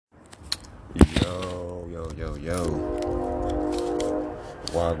Yo.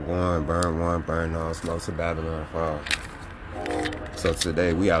 Walk one, burn all, smoke to Babylon fall. So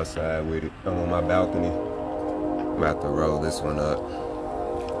today we outside with it. I'm on my balcony. I'm about to roll this one up.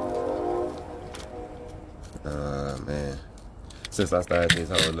 Man. Since I started this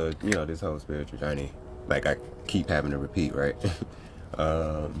whole little, this whole spiritual journey, like I keep having to repeat, right?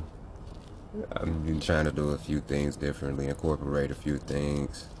 I've been trying to do a few things differently, incorporate a few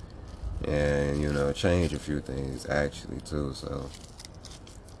things, and, change a few things actually too. So,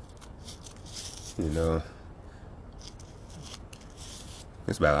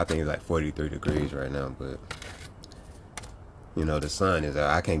 it's about, I think it's like 43 degrees right now, but the sun is out.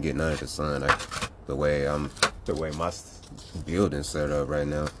 I can't get none of the sun. The way my building's set up right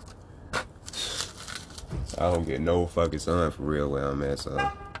now, I don't get no fucking sun for real where I'm at. So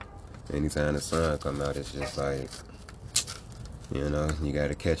anytime the sun come out, it's just like, you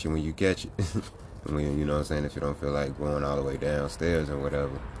gotta catch it when you catch it. When, you know what I'm saying, if you don't feel like going all the way downstairs or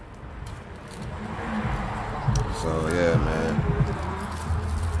whatever. So yeah, man,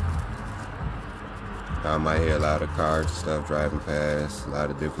 I might hear a lot of cars and stuff driving past, a lot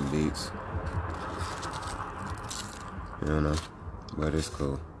of different beats, but it's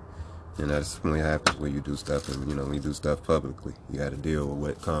cool. And that's when it happens when you do stuff, and when you do stuff publicly, you got to deal with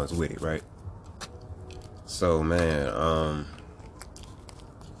what comes with it, right? So man,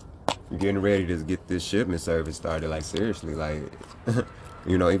 getting ready to get this shipment service started, like seriously, like,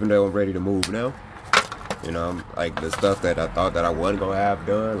 even though I'm ready to move now, like the stuff that I thought that I wasn't gonna have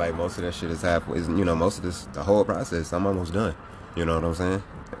done, like most of that shit is halfway, most of this, the whole process, I'm almost done. You know what I'm saying?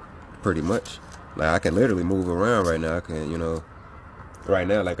 Pretty much. Like I can literally move around right now. I can, right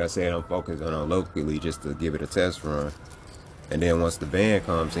now, like I said, I'm focused on locally just to give it a test run. And then once the van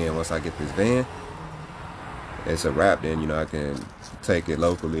comes in, once I get this van, it's a wrap. Then I can take it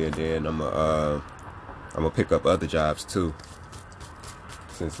locally, and then I'm gonna pick up other jobs too,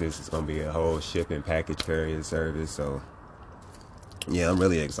 since this is gonna be a whole shipping package carrier service. So yeah, I'm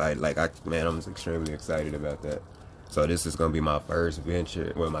really excited. Like I'm extremely excited about that. So this is gonna be my first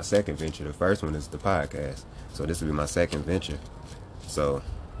venture, well, my second venture. The first one is the podcast. So this will be my second venture. So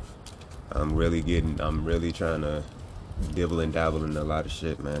I'm really trying to dibble and dabble in a lot of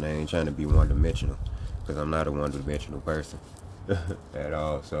shit, man. I ain't trying to be one-dimensional, because I'm not a one-dimensional person at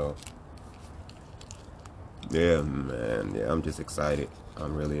all. So yeah, man, yeah, I'm just excited.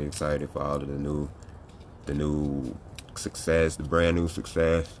 I'm really excited for all of the new success, the brand new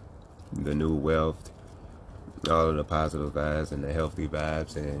success, the new wealth, all of the positive vibes and the healthy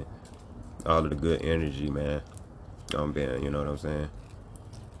vibes and all of the good energy, man. I'm being, you know what I'm saying?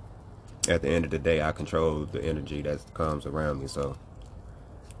 At the end of the day, I control the energy that comes around me, so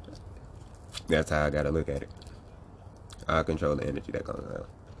that's how I gotta look at it. I control the energy that comes around.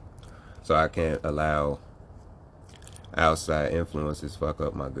 So I can't allow outside influences fuck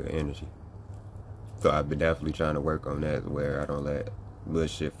up my good energy. So I've been definitely trying to work on that, where I don't let little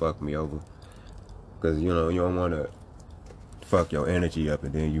shit fuck me over. Because, you don't want to fuck your energy up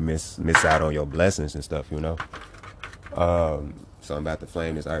and then you miss out on your blessings and stuff, So I'm about to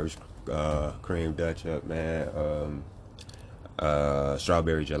flame this Irish cream Dutch up, man.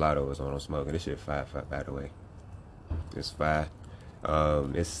 Strawberry gelato is what I'm smoking. This shit fire, by the way. It's fire.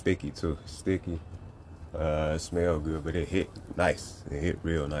 It's sticky too. Sticky. It smell good, but it hit nice. It hit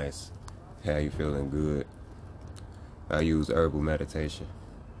real nice. How you feeling good? I use herbal meditation.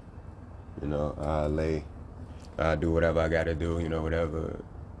 I do whatever I gotta do,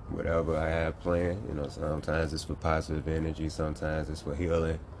 whatever I have planned. Sometimes it's for positive energy, sometimes it's for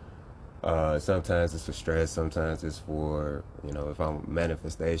healing, sometimes it's for stress, sometimes it's for, if I'm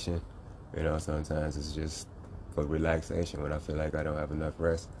manifestation, sometimes it's just for relaxation when I feel like I don't have enough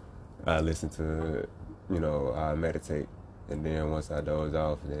rest. I listen to, I meditate, and then once I doze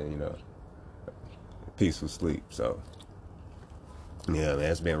off, then, peaceful sleep. So yeah, man,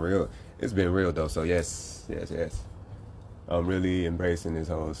 it's been real though. So yes, I'm really embracing this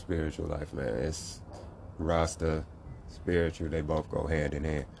whole spiritual life, man. It's Rasta, spiritual, they both go hand in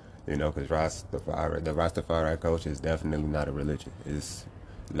hand, because the Rastafari culture is definitely not a religion. It's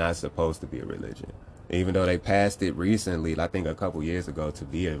not supposed to be a religion. Even though they passed it recently, I think a couple years ago, to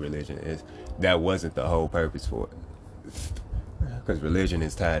be a religion, that wasn't the whole purpose for it. Because religion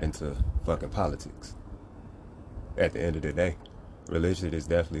is tied into fucking politics. At the end of the day, religion is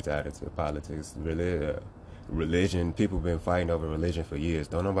definitely tied into politics. Religion, people been fighting over religion for years.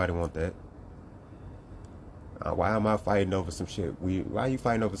 Don't nobody want that. Why am I fighting over some shit? Why are you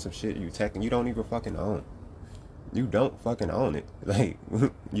fighting over some shit you don't even fucking own? You don't fucking own it. Like,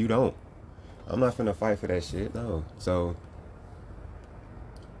 you don't. I'm not finna fight for that shit, no. So,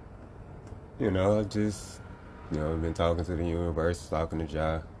 just, I've been talking to the universe, talking to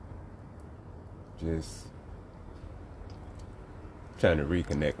Jah, just trying to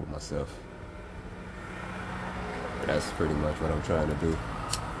reconnect with myself. That's pretty much what I'm trying to do.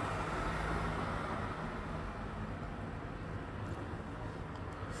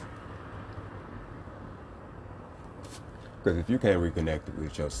 Because if you can't reconnect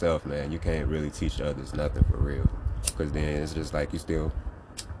with yourself, man, you can't really teach others nothing for real. Because then it's just like you still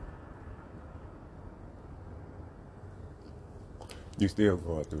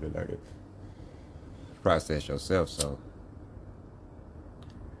going through the learning process yourself. So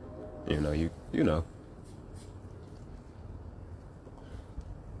you you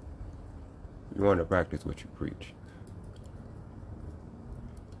want to practice what you preach,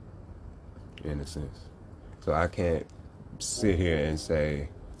 in a sense. So I can't sit here and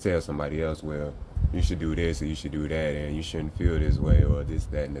tell somebody else, well, you should do this or you should do that, and you shouldn't feel this way or this,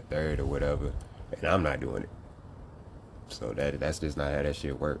 that, and the third or whatever, and I'm not doing it. So that's just not how that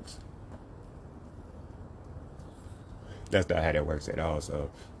shit works. That's not how that works at all.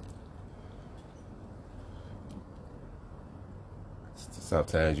 So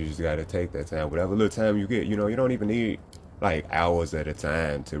sometimes you just gotta take that time, whatever little time you get. You don't even need like hours at a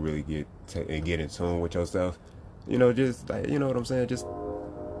time to really get in tune with yourself. Just like what I'm saying. Just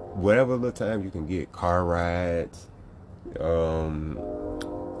whatever little time you can get, car rides. Um,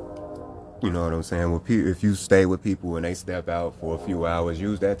 you know what I'm saying. If you stay with people and they step out for a few hours,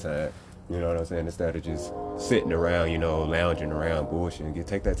 use that time. You know what I'm saying. Instead of just sitting around, lounging around, bullshit.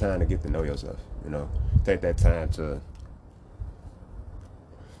 Take that time to get to know yourself. Take that time to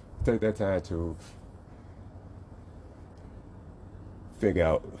take that time to figure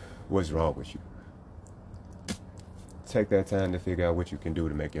out what's wrong with you. Take that time to figure out what you can do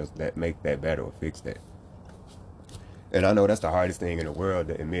to make that better or fix that. And I know that's the hardest thing in the world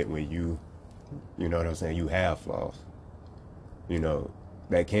to admit when you know what I'm saying, you have flaws. You know,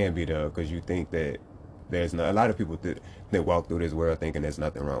 that can be there because you think that there's not a lot of people that walk through this world thinking there's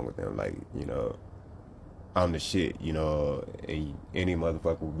nothing wrong with them. Like, I'm the shit, and any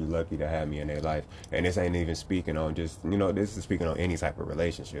motherfucker would be lucky to have me in their life. And this ain't even speaking on just, this is speaking on any type of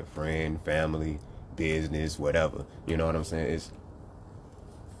relationship, friend, family, business, whatever. You know what I'm saying? It's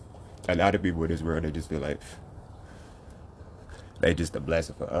a lot of people in this world, they just feel like they just a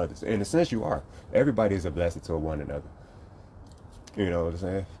blessing for others. In a sense, you are. Everybody is a blessing to one another. You know what I'm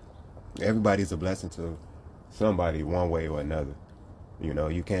saying? Everybody's a blessing to somebody one way or another.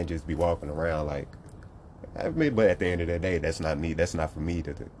 You can't just be walking around like, but at the end of the day, that's not me. That's not for me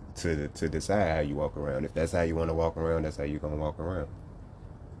to decide how you walk around. If that's how you want to walk around, that's how you're gonna walk around.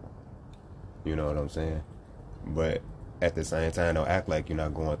 You know what I'm saying? But at the same time, don't act like you're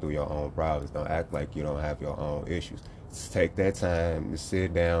not going through your own problems. Don't act like you don't have your own issues. Just take that time to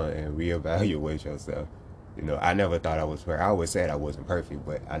sit down and reevaluate yourself. I never thought I was perfect. I always said I wasn't perfect,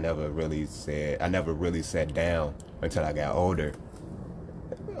 but I never really sat down until I got older,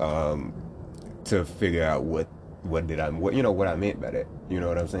 to figure out what I meant by that. You know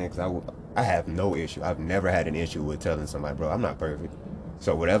what I'm saying? Because I have no issue. I've never had an issue with telling somebody, bro, I'm not perfect.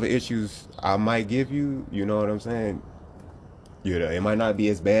 So whatever issues I might give you, you know what I'm saying? It might not be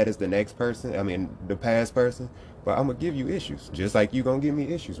as bad as the next person. I mean, the past person, but I'm gonna give you issues, just like you gonna give me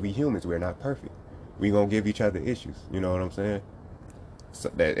issues. We humans, we're not perfect. We gonna give each other issues. You know what I'm saying? So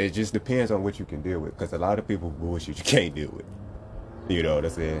that it just depends on what you can deal with. Because a lot of people bullshit you can't deal with. You know what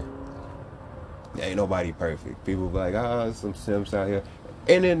I'm saying? Ain't nobody perfect. People be like, some simps out here.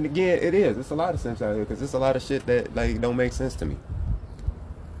 And then again, it is. It's a lot of simps out here because it's a lot of shit that like don't make sense to me.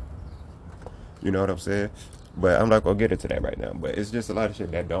 You know what I'm saying? But I'm not gonna get into that right now. But it's just a lot of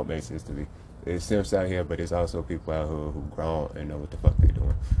shit that don't make sense to me. It's simps out here, but it's also people out here who grown and know what the fuck they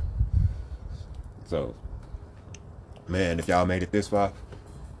doing. So, man, if y'all made it this far,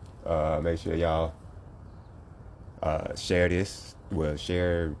 make sure y'all share this. Well,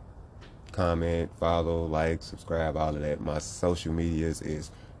 share, comment, follow, like, subscribe, all of that. My social medias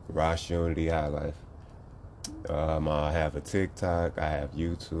is Rosh Unity High Life. I have a TikTok, I have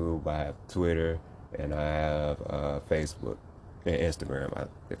YouTube, I have Twitter, and I have Facebook and Instagram.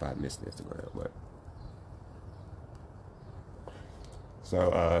 If I missed Instagram, but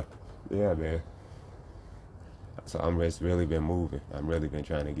so yeah, man. So I'm just really been moving. I'm really been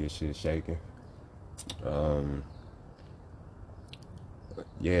trying to get shit shaking. Um,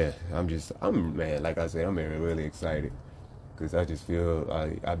 yeah, man. Like I said, I'm really excited because I just feel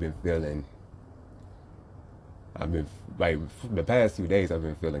like I've been like the past 2 days. I've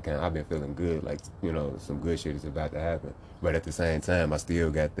been feeling good. Like some good shit is about to happen. But at the same time, I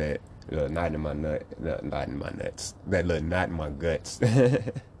still got that little knot in my nut, knot in my nuts, that little knot in my guts,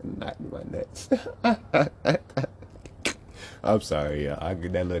 knot in my nuts. I'm sorry, yeah. I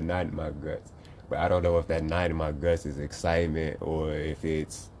get that little knot in my guts, but I don't know if that knot in my guts is excitement or if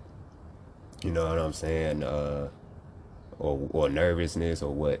it's, you know what I'm saying, or nervousness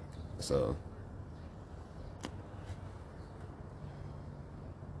or what. So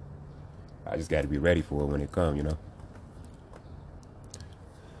I just got to be ready for it when it comes.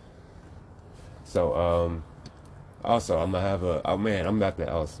 So also I'm gonna have a oh man, I'm about to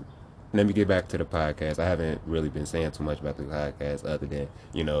also let me get back to the podcast. I haven't really been saying too much about the podcast other than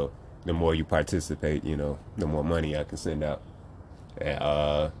the more you participate, the more money I can send out.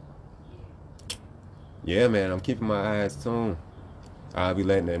 And yeah, man, I'm keeping my eyes tuned. I'll be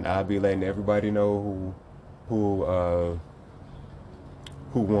letting everybody know who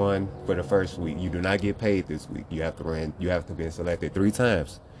won for the first week. You do not get paid this week. You have to be selected 3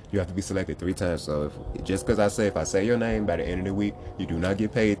 times. You have to be selected 3 times. So if I say your name by the end of the week, you do not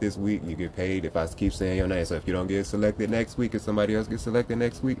get paid this week. You get paid if I keep saying your name. So if you don't get selected next week, if somebody else gets selected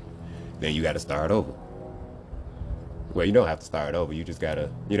next week, then you got to start over. Well, you don't have to start over. You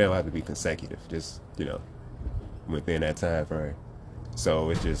don't have to be consecutive. Just within that time frame. So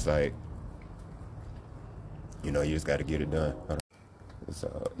it's just like you just got to get it done.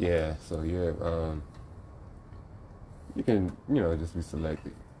 So you can just be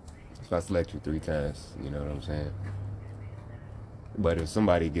selected. If I select you 3 times, you know what I'm saying. But if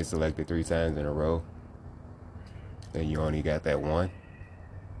somebody gets selected 3 times in a row, and you only got that one,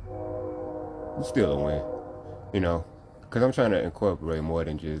 it's still a win. You know, because I'm trying to incorporate more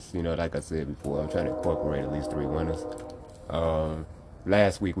than just like I said before, I'm trying to incorporate at least 3 winners. Um,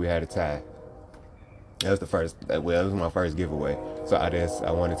 Last week we had a tie. That was the first. Well, it was my first giveaway, so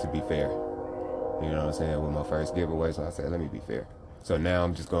I wanted to be fair. You know what I'm saying, with my first giveaway. So I said, let me be fair. So now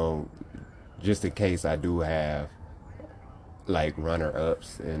I'm just in case I do have like runner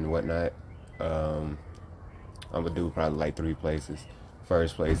ups and whatnot. Um, I'm gonna do probably like 3 places.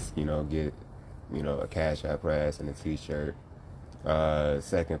 First place, get a cash out prize and a T-shirt.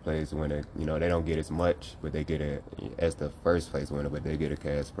 Second place winner, they don't get as much, but they get as the first place winner, but they get a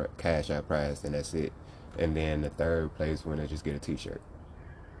cash out prize, and that's it. And then the third place winner just get a T-shirt.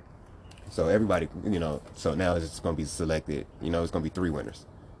 So everybody, so now it's just gonna be selected. It's gonna be 3 winners.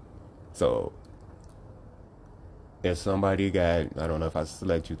 So if somebody I don't know, if I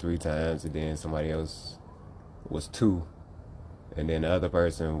select you 3 times and then somebody else was 2, and then the other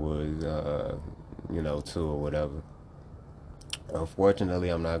person was, 2 or whatever. Unfortunately,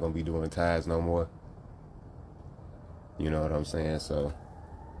 I'm not gonna be doing ties no more. You know what I'm saying? So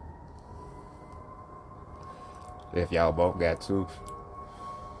if y'all both got 2,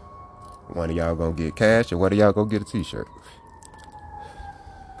 one of y'all gonna get cash, and one of y'all gonna get a T-shirt.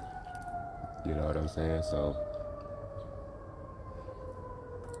 You know what I'm saying? So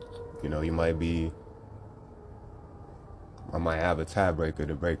you might be. I might have a tiebreaker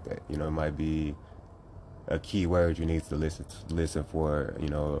to break that. It might be a keyword you need to listen for.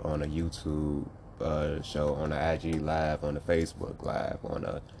 On a YouTube show, on the IG live, on the Facebook live,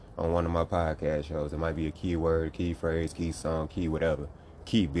 on one of my podcast shows. It might be a keyword, key phrase, key song, key whatever,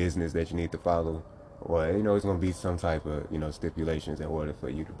 key business that you need to follow. Or it's gonna be some type of stipulations in order for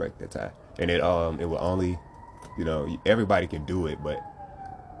you to break the tie. And it will only everybody can do it, but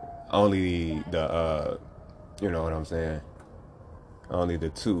only the you know what I'm saying. Only the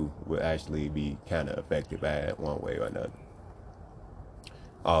 2 will actually be kind of affected by it one way or another.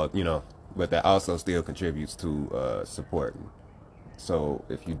 But that also still contributes to supporting. So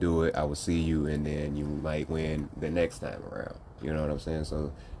if you do it, I will see you, and then you might win the next time around. You know what I'm saying?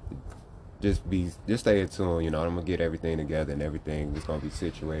 So just stay tuned. I'm gonna get everything together, and everything is gonna be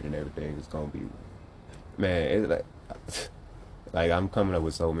situated, and everything is gonna be, man. It's like like I'm coming up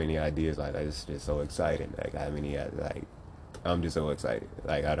with so many ideas. Like it's just so exciting. Like I'm just so excited.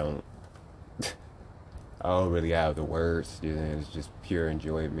 Like I don't really have the words. It's just pure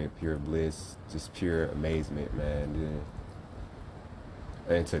enjoyment, pure bliss, just pure amazement, man.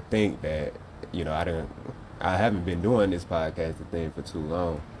 And to think that I haven't been doing this podcasting thing for too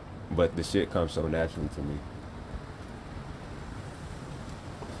long, but the shit comes so naturally to me.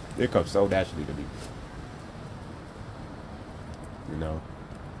 It comes so naturally to me, you know,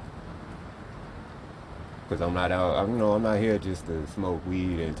 because I'm not out. I'm not here just to smoke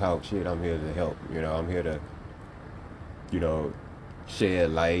weed and talk shit. I'm here to help. I'm here to you know,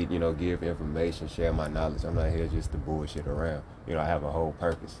 shed light, give information, share my knowledge. I'm not here just to bullshit around. I have a whole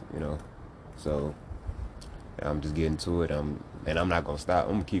purpose. So I'm just getting to it. And I'm not gonna stop.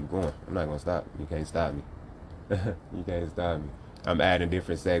 I'm gonna keep going. I'm not gonna stop. You can't stop me. You can't stop me. I'm adding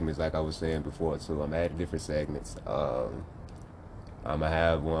different segments, like I was saying before too. I'm adding different segments. I'm gonna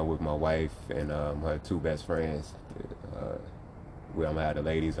have one with my wife and her two best friends. Uh, where I'm gonna have the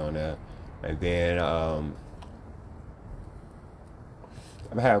ladies on there, and then I'm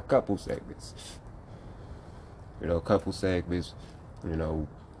gonna have a couple segments. Couple segments. You know,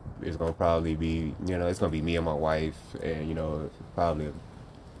 it's gonna probably be, it's gonna be me and my wife, and probably,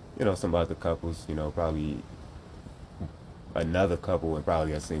 some other couples. Probably another couple and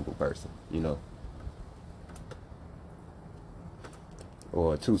probably a single person.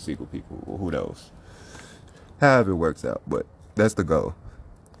 Or two single people. Or who knows? However it works out, but that's the goal.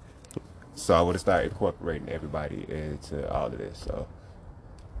 So I would have started incorporating everybody into all of this. So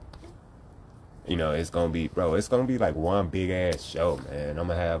it's gonna be, bro. It's gonna be like one big ass show, man. I'm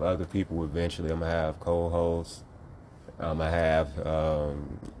gonna have other people eventually. I'm gonna have co-hosts. I'm gonna have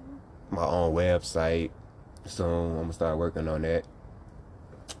my own website soon. I'm gonna start working on that.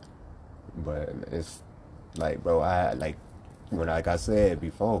 But it's like, bro, like I said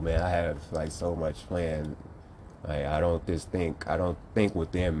before, man, I have like so much planned. Like I don't think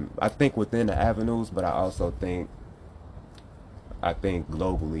within. I think within the avenues, but I think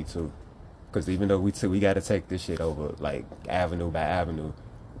globally too. Because even though we got to take this shit over like avenue by avenue,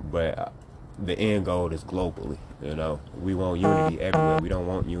 but the end goal is globally. We want unity everywhere. We don't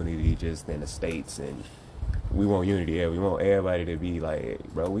want unity just in the states, and we want unity everywhere. We want everybody to be like, hey,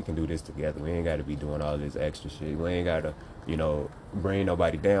 bro, we can do this together. We ain't got to be doing all this extra shit. We ain't got to, bring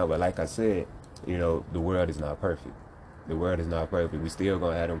nobody down. But like I said, the world is not perfect. The world is not perfect. We still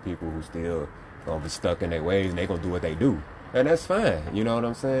gonna have them people who still gonna be stuck in their ways, and they gonna do what they do. And that's fine. You know what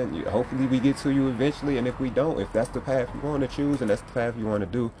I'm saying? Hopefully we get to you eventually, and if we don't, if that's the path you want to choose and that's the path you want to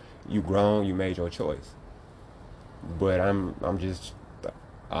do, you grown, you made your choice. But I'm just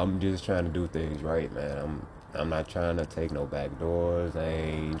trying to do things right, man. I'm not trying to take no back doors. I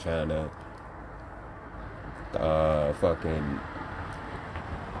ain't trying to fucking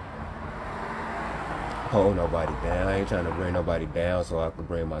hold nobody down. I ain't trying to bring nobody down so I can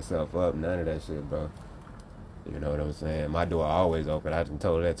bring myself up. None of that shit, bro. You know what I'm saying? My door always open. I done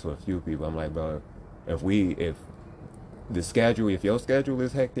told that to a few people. I'm like, bro, if if your schedule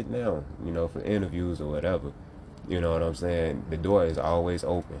is hectic now, for interviews or whatever, you know what I'm saying? The door is always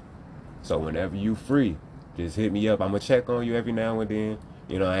open. So whenever you free, just hit me up. I'ma check on you every now and then.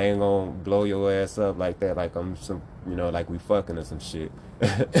 I ain't gonna blow your ass up like that, like I'm some, like we fucking or some shit.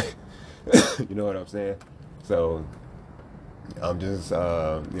 You know what I'm saying? So I'm just,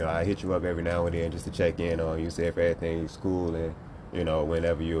 I hit you up every now and then just to check in on you, see if everything's cool, and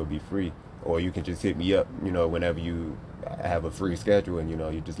whenever you'll be free, or you can just hit me up, whenever you have a free schedule, and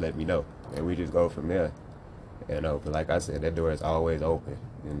you just let me know, and we just go from there. But like I said, that door is always open,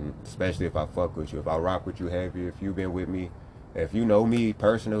 and especially if I fuck with you, if I rock with you heavy, if you've been with me, if you know me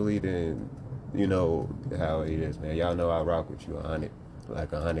personally, then you know how it is, man. Y'all know I rock with you 100,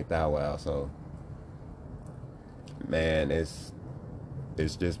 like 100,000. So man, it's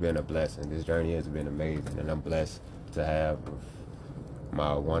just been a blessing. This journey has been amazing, and I'm blessed to have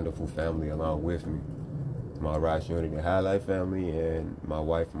my wonderful family along with me, my Rosh Unity Highlight family, and my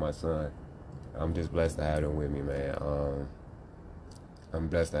wife and my son. I'm just blessed to have them with me, man. I'm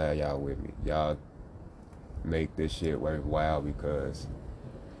blessed to have y'all with me. Y'all make this shit worthwhile because,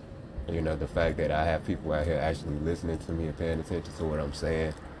 the fact that I have people out here actually listening to me and paying attention to what I'm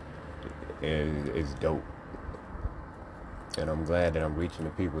saying is dope. And I'm glad that I'm reaching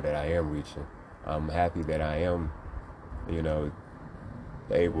the people that I am reaching. I'm happy that I am, you know,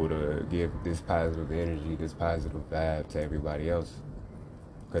 able to give this positive energy, this positive vibe to everybody else.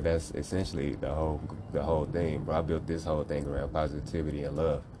 Cause that's essentially the whole thing, bro. I built this whole thing around positivity and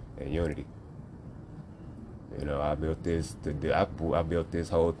love and unity. I built I built this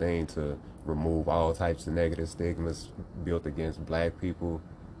whole thing to remove all types of negative stigmas built against black people,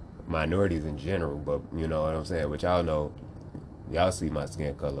 minorities in general. But you know what I'm saying. But y'all know, y'all see my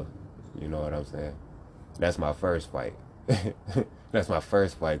skin color. You know what I'm saying. That's my first fight. That's my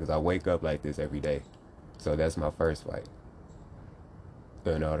first fight because I wake up like this every day. So that's my first fight.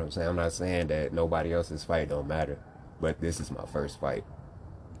 You know what I'm saying? I'm not saying that nobody else's fight don't matter, but this is my first fight.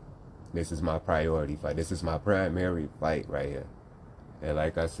 This is my priority fight. This is my primary fight right here. And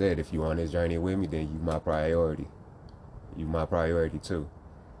like I said, if you on this journey with me, then you my priority. You my priority too.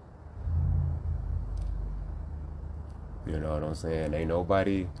 You know what I'm saying? Ain't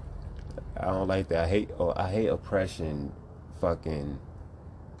nobody. I don't like that. I hate oppression. Fucking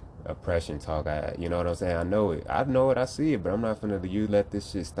oppression talk. You know what I'm saying? I know it. I know it. I see it. But I'm not finna you let this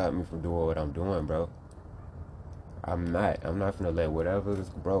shit stop me from doing what I'm doing, bro. I'm not gonna let whatever is,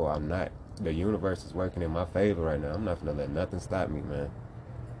 bro. I'm not. The universe is working in my favor right now. I'm not gonna let nothing stop me, man.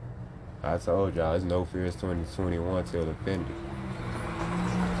 I told y'all, it's no fears 2021 till infinity.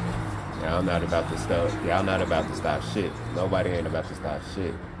 Y'all not about to stop. Y'all not about to stop shit. Nobody ain't about to stop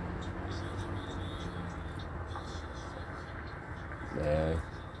shit, man.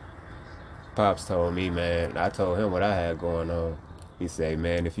 Pops told me, man. I told him what I had going on. He said,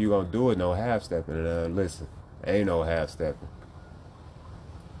 man, if you gonna do it, no half stepping. Listen, ain't no half stepping.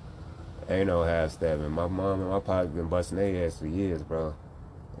 Ain't no half stepping. My mom and my pops been busting their ass for years, bro.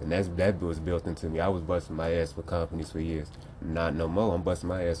 And that was built into me. I was busting my ass for companies for years. Not no more. I'm busting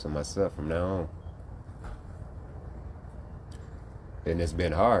my ass for myself from now on. And it's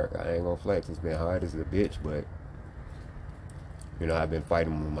been hard. I ain't gonna flex. It's been hard as a bitch, but I've been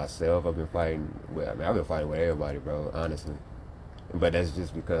fighting with myself. I've been fighting with. I mean, I've been fighting with everybody, bro. Honestly, but that's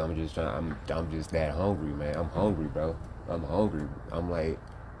just because I'm just trying. I'm just that hungry, man. I'm hungry, bro. I'm hungry. I'm like,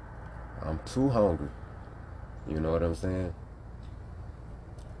 I'm too hungry. You know what I'm saying?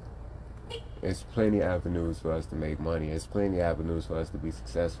 It's plenty of avenues for us to make money. It's plenty of avenues for us to be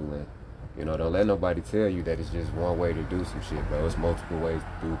successful in. Don't let nobody tell you that it's just one way to do some shit, bro. It's multiple ways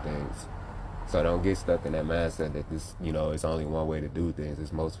to do things. So don't get stuck in that mindset that it's only one way to do things.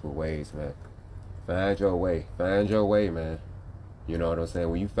 It's multiple ways, man. Find your way. Find your way, man. You know what I'm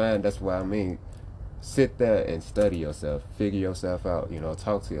saying? When you find, that's what I mean. Sit there and study yourself. Figure yourself out.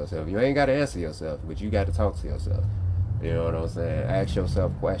 Talk to yourself. You ain't got to answer yourself, but you got to talk to yourself. You know what I'm saying? Ask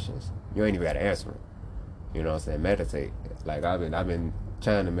yourself questions. You ain't even got to answer them. You know what I'm saying? Meditate. Like I've been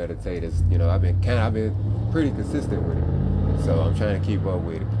trying to meditate. I've been pretty consistent with it. So I'm trying to keep up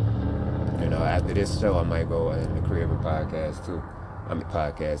with it. After this show, I might go in the crib and podcast too. I mean,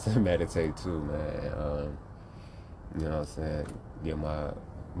 podcast and meditate too, man. You know what I'm saying? Get my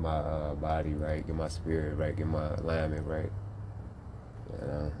body right, get my spirit right, get my alignment right.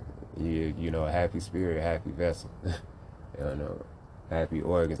 A happy spirit, a happy vessel. Happy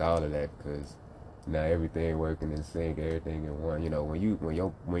organs, all of that, because now everything working in sync, everything in one.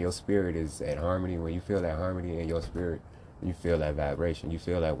 When your spirit is at harmony, when you feel that harmony in your spirit, you feel that vibration. You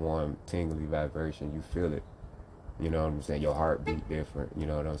feel that warm, tingly vibration. You feel it. You know what I'm saying? Your heart beat different. You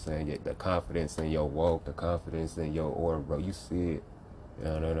know what I'm saying? The confidence in your walk, the confidence in your aura, bro. You see it.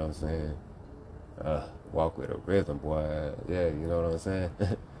 You know what I'm saying? Walk with a rhythm, boy. Yeah, you know what I'm saying?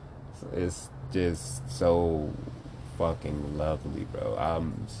 So it's just so fucking lovely, bro.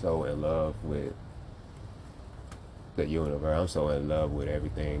 I'm so in love with the universe. I'm so in love with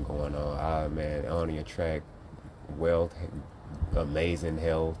everything going on. Man, I only attract wealth, amazing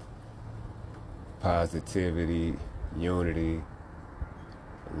health, positivity, unity,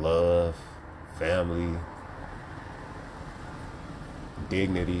 love, family,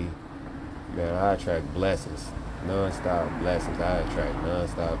 dignity. Man, I attract blessings, non-stop blessings. I attract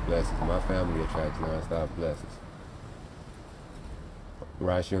non-stop blessings. My family attracts non-stop blessings.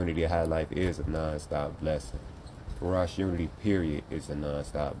 Rosh Unity High Life is a non-stop blessing. Rosh Unity period is a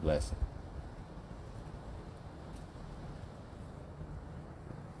non-stop blessing.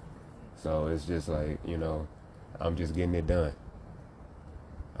 So it's just like, I'm just getting it done.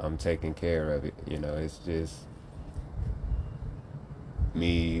 I'm taking care of it. It's just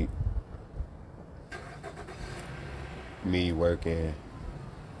me working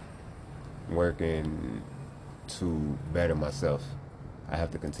to better myself. I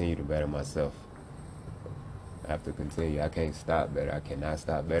have to continue to better myself. I have to continue. I can't stop better. I cannot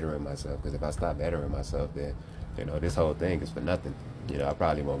stop bettering myself, because if I stop bettering myself, then this whole thing is for nothing. I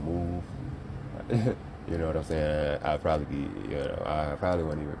probably won't move. You know what I'm saying? I probably be, I probably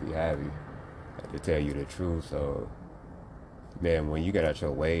won't even be happy, to tell you the truth. So, man, when you get out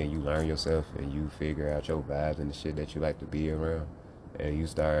your way and you learn yourself and you figure out your vibes and the shit that you like to be around, and you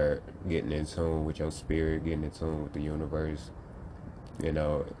start getting in tune with your spirit, getting in tune with the universe,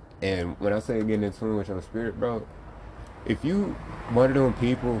 and when I say getting in tune with your spirit, bro, if you one of them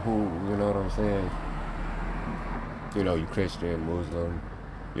people who, you know what I'm saying, you Christian, Muslim,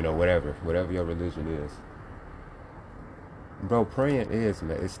 whatever your religion is, bro, praying it's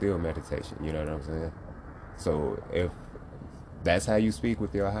still meditation. You know what I'm saying? So if that's how you speak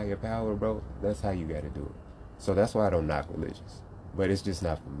with your higher power, bro, that's how you got to do it. So that's why I don't knock religions, but it's just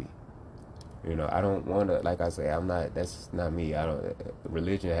not for me. I don't want to, like I say, that's not me.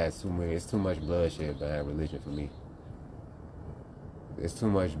 Religion has it's too much bloodshed behind religion for me. It's too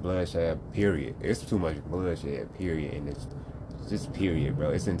much bloodshed, period. It's too much bloodshed, period. And it's just period, bro.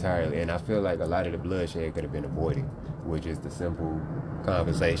 It's entirely, and I feel like a lot of the bloodshed could have been avoided with just the simple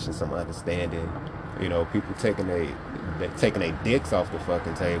conversation, some understanding. People taking a taking their dicks off the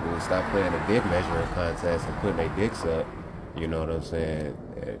fucking table, stop playing the dick measuring contest and putting their dicks up. You know what I'm saying?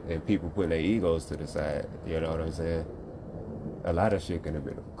 And people putting their egos to the side. You know what I'm saying? A lot of shit could have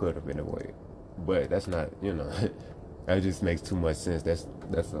been avoided, but that's not. You know, that just makes too much sense. That's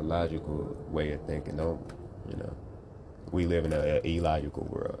a logical way of thinking. Don't you know? We live in an illogical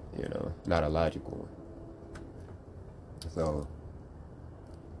world. You know, not a logical one. So,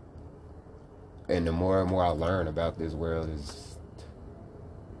 and the more and more I learn about this world is,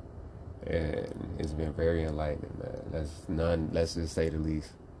 and it's been very enlightening, man. Let's just say the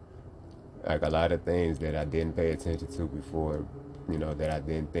least. Like a lot of things that I didn't pay attention to before, you know, that I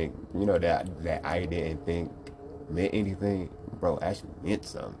didn't think, you know, that I didn't think meant anything, bro, actually meant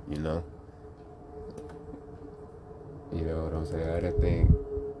something, you know. You know what I'm saying? I didn't think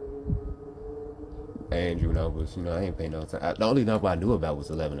Andrew numbers, you know, I ain't paying no time. The only number I knew about was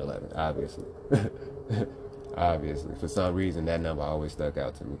 1111, obviously. Obviously, for some reason that number always stuck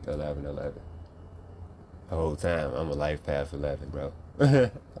out to me, 1111. The whole time, I'm a life path 11, bro.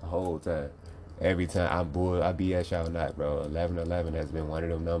 The whole time. Every time I BS y'all not, bro. 1111 has been one of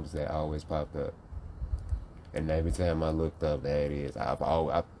them numbers that always popped up. And every time I looked up, there it is. I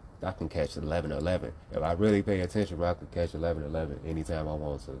can catch 1111. If I really pay attention, bro, I can catch 1111 anytime I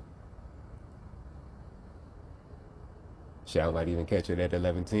want to. Shit, I might even catch it at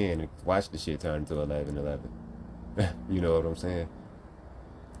 1110 and watch the shit turn to 1111. You know what I'm saying?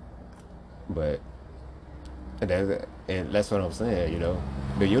 But and that's what I'm saying, you know.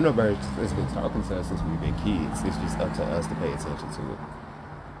 The universe has been talking to us since we've been kids. It's just up to us to pay attention to it.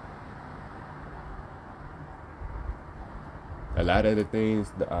 A lot of the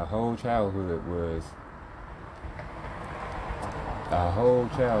things, our whole childhood was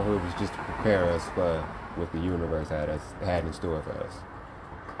just to prepare us for what the universe had in store for us.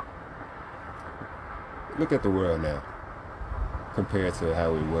 Look at the world now, compared to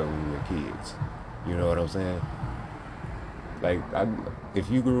how we were when we were kids. You know what I'm saying? Like, I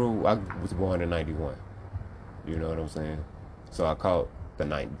was born in '91. You know what I'm saying? So I caught the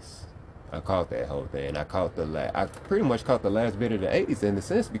 '90s. I caught that whole thing. I pretty much caught the last bit of the '80s in a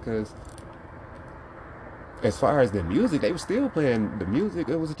sense because, as far as the music, they were still playing the music.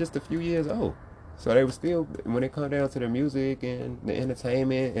 It was just a few years old. So they were still, when it come down to the music and the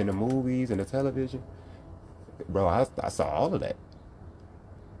entertainment and the movies and the television, bro, I saw all of that.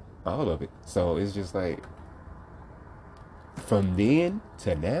 All of it. So it's just like, from then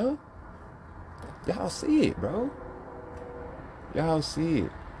to now, y'all see it, bro. Y'all see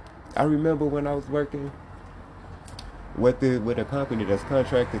it. I remember when I was working with a company that's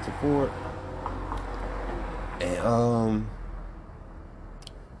contracted to Ford, and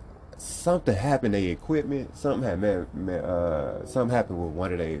something happened to the equipment. Something happened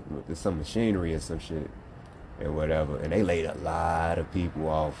with some machinery and some shit and whatever, and they laid a lot of people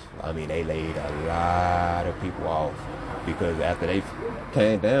off. I mean, they laid a lot of people off because after they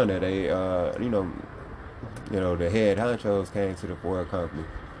came down there, they the head honchos came to the Ford company.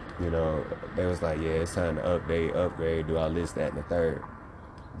 You know, they was like, yeah, it's time to upgrade, do all this, that, and the third.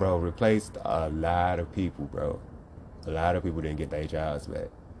 Bro, replaced a lot of people, bro. A lot of people didn't get their jobs back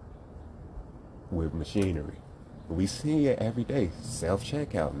with machinery. We see it every day.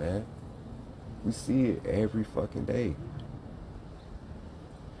 Self-checkout, man. We see it every fucking day.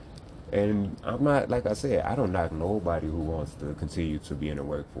 And I'm not, like I said, I don't knock nobody who wants to continue to be in the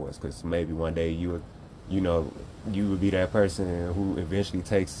workforce, because maybe one day you would be that person who eventually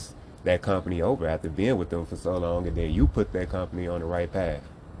takes that company over after being with them for so long, and then you put that company on the right path.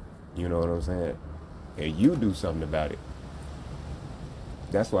 You know what I'm saying? And you do something about it.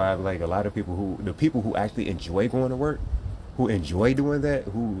 That's why I like a lot of the people who actually enjoy going to work, who enjoy doing that,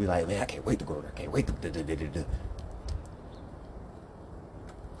 who be like, man, I can't wait to go there. I can't wait to.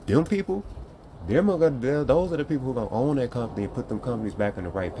 Them people, those are the people who are gonna own that company and put them companies back on the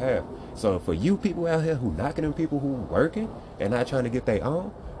right path. So for you people out here who knocking them people who working and not trying to get their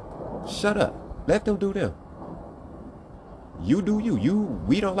own, shut up. Let them do them. You do you.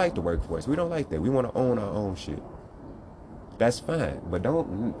 We don't like the workforce. We don't like that. We want to own our own shit. That's fine. But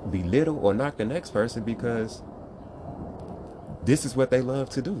don't belittle or knock the next person because this is what they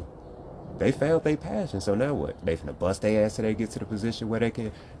love to do. They found their passion, so now what? They finna bust their ass till they get to the position where they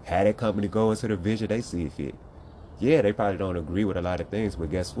can have that company go into the vision they see fit. Yeah, they probably don't agree with a lot of things, but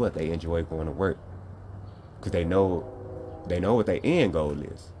guess what? They enjoy going to work because they know what their end goal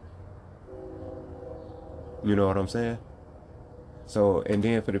is. You know what I'm saying? So, and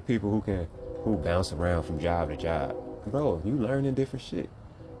then for the people who bounce around from job to job, bro, you learning different shit.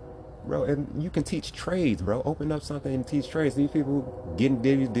 Bro, and you can teach trades, bro. Open up something and teach trades. These people getting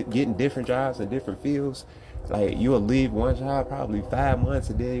different jobs in different fields, Like you'll leave one job probably 5 months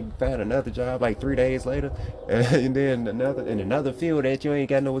and then find another job like 3 days later, and then another in another field that you ain't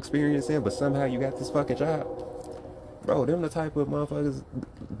got no experience in, but somehow you got this fucking job, bro. Them the type of motherfuckers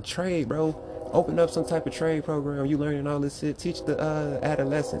trade, bro. Open up some type of trade program. You learning all this shit. Teach the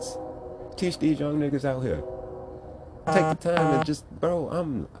adolescents. Teach these young niggas out here. Take the time and just, bro.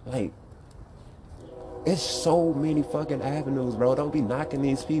 I'm like, it's so many fucking avenues, bro. Don't be knocking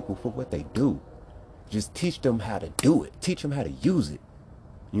these people for what they do. Just teach them how to do it. Teach them how to use it.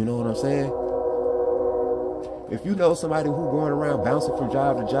 You know what I'm saying? If you know somebody who going around bouncing from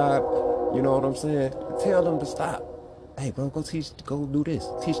job to job, you know what I'm saying? Tell them to stop. Hey, bro, go do this.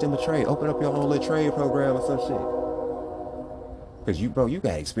 Teach them a trade. Open up your own little trade program or some shit. Cause you, bro, you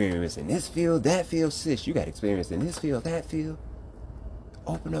got experience in this field, that field, sis. You got experience in this field, that field.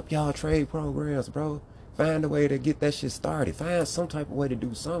 Open up y'all trade programs, bro. Find a way to get that shit started. Find some type of way to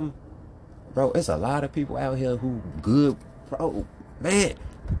do something. Bro, it's a lot of people out here who good, bro. Man,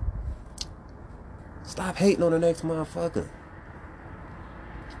 stop hating on the next motherfucker.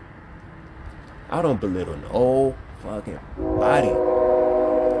 I don't belittle no fucking body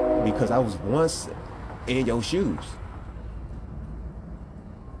because I was once in your shoes.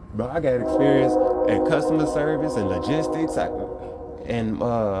 Bro, I got experience in customer service and logistics and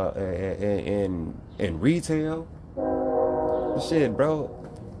retail. Shit, bro.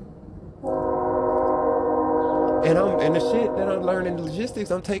 And the shit that I'm learning in logistics,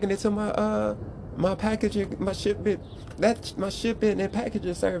 I'm taking it to my packaging, my shipment, that's my shipping and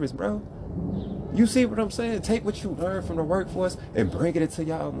packaging service, bro. You see what I'm saying? Take what you learn from the workforce and bring it into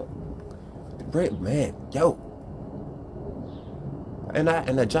y'all. Man, yo. And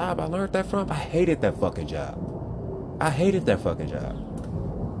the job I learned that from, I hated that fucking job. I hated that fucking job.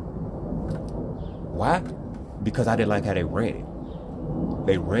 Why? Because I didn't like how they ran it.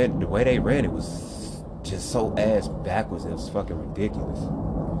 The way they ran it was just so ass backwards. It was fucking ridiculous.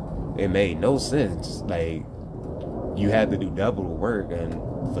 It made no sense. Like, you had to do double the work and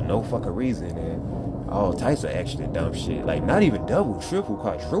for no fucking reason and all types of extra dumb shit. Like, not even double, triple,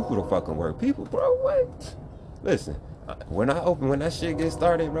 quadruple the fucking work. People, bro, what? Listen, when that shit gets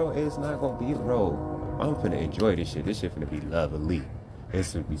started, bro, it's not gonna be, bro. I'm finna enjoy this shit. This shit finna be lovely.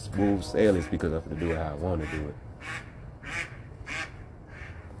 It's finna be smooth sailing because I'm finna do it how I wanna do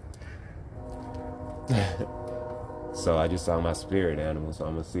it. So I just saw my spirit animal, so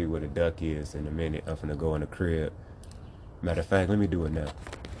I'm gonna see what a duck is in a minute. I'm finna go in the crib. Matter of fact, let me do it now.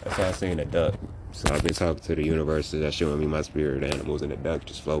 That's how I seen a duck. So I've been talking to the universe that's showing me my spirit animals, and the duck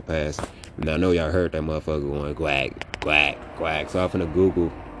just flow past. And I know y'all heard that motherfucker going quack, quack, quack. So I'm finna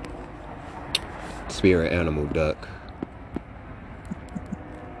Google spirit animal duck.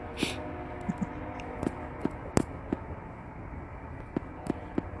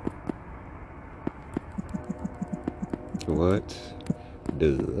 What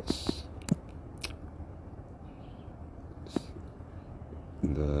does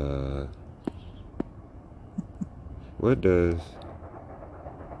the what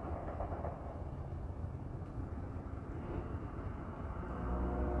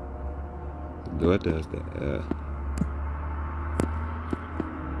does the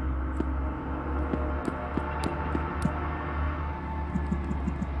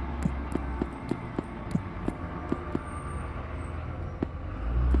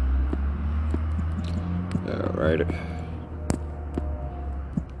Alright.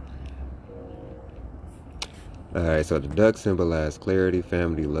 Alright, so the duck symbolizes clarity,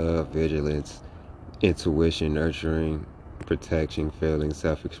 family, love, vigilance, intuition, nurturing, protection, feeling,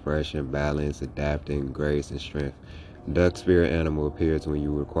 self-expression, balance, adapting, grace, and strength. Duck spirit animal appears when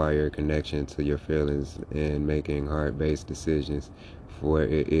you require connection to your feelings and making heart-based decisions, for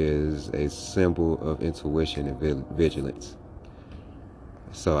it is a symbol of intuition and vigilance.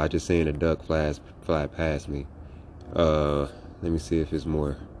 So I just seen a duck fly past me. Let me see if it's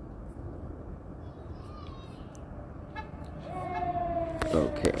more.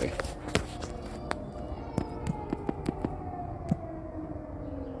 Okay.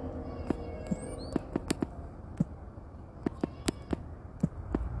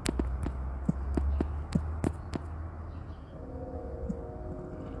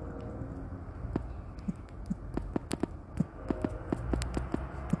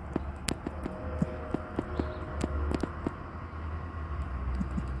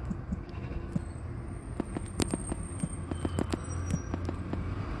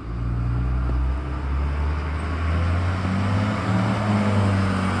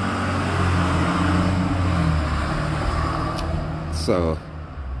 So,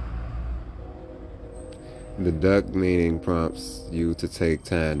 the duck meaning prompts you to take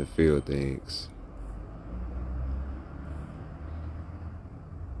time to feel things.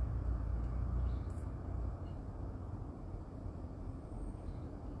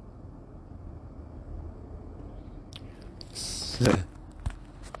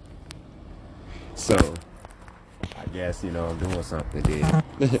 So I guess I'm doing something then.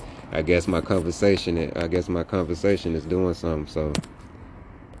 I guess my conversation is doing something. So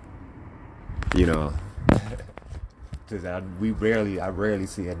you know, cause I rarely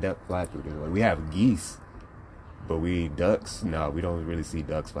see a duck fly through this way. We have geese, but ducks. No, we don't really see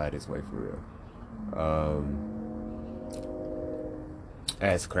ducks fly this way for real.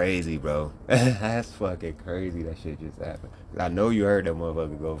 That's crazy, bro. That's fucking crazy. That shit just happened. I know you heard that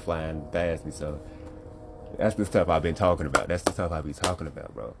motherfucker go flying past me, so that's the stuff I've been talking about. That's the stuff I be talking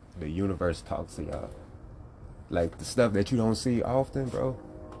about, bro. The universe talks to y'all. Like the stuff that you don't see often, bro.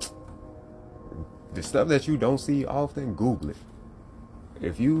 The stuff that you don't see often, Google it.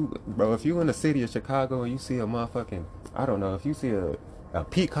 If you in the city of Chicago and you see a motherfucking, I don't know, if you see a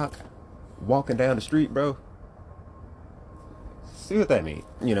peacock walking down the street, bro, see what that mean.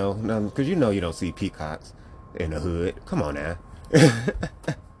 Because you don't see peacocks in the hood. Come on now.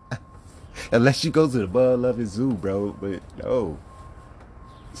 Unless you go to the Bud Loving Zoo, bro. But no.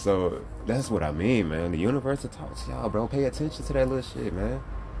 So that's what I mean, man. The universe will talk to y'all, bro. Pay attention to that little shit, man.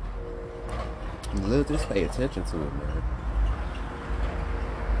 Just pay attention to it, man.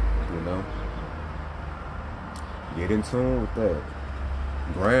 Get in tune with that.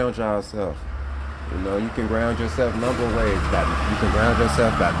 Ground yourself. You can ground yourself a number of ways. You can ground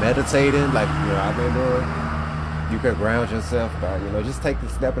yourself by meditating, like I've been doing. You can ground yourself by just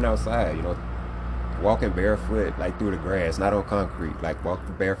stepping outside. Walking barefoot like through the grass, not on concrete. Like walk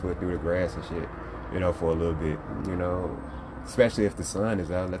barefoot through the grass and shit. For a little bit. Especially if the sun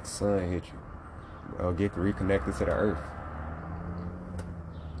is out, let the sun hit you. Get reconnected to the earth.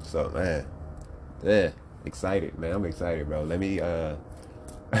 So man, yeah, excited, man. I'm excited, bro. Let me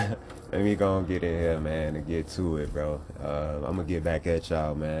let me go and get in here, man, and get to it, bro. I'm gonna get back at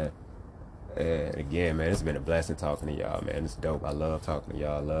y'all, man. And again, man, it's been a blessing talking to y'all, man. It's dope. I love talking to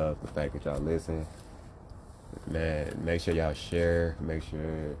y'all. I love the fact that y'all listen. Man, make sure y'all share. Make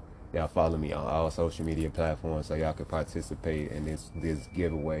sure y'all follow me on all social media platforms so y'all can participate in this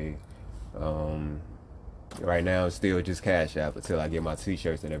giveaway. Right now it's still just Cash App until I get my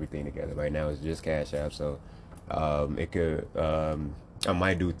t-shirts and everything together. Right now it's just Cash App, so it could I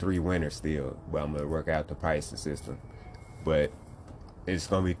might do 3 winners still, but I'm gonna work out the pricing system. But it's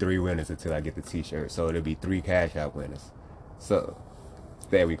gonna be 3 winners until I get the t-shirt, so it'll be 3 Cash App winners. So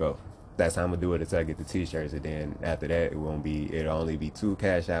there we go. That's how I'm gonna do it until I get the t-shirts, and then after that it'll only be 2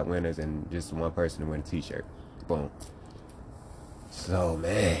 Cash App winners and just 1 person to win a t-shirt. Boom. So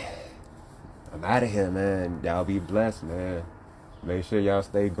man, I'm out of here, man. Y'all be blessed, man. Make sure y'all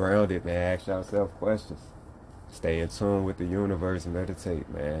stay grounded, man. Ask yourself questions. Stay in tune with the universe and meditate,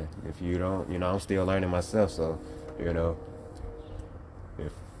 man. If you don't, I'm still learning myself, so,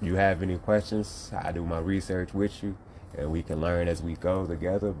 if you have any questions, I do my research with you, and we can learn as we go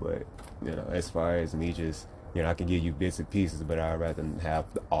together. But, as far as me just, I can give you bits and pieces, but I'd rather have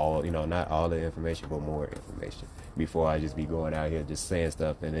all, not all the information, but more information before I just be going out here just saying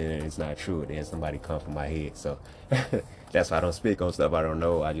stuff and then it's not true, and then somebody come from my head. So that's why I don't speak on stuff I don't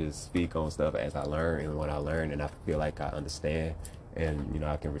know. I just speak on stuff as I learn, and when I learn and I feel like I understand, and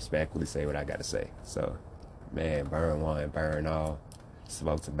I can respectfully say what I gotta say. So man, burn one, burn all.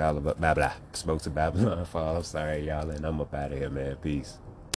 Smoke to Babylon, blah blah. Smoke to Babylon fall. I'm sorry, y'all, and I'm up out of here, man. Peace.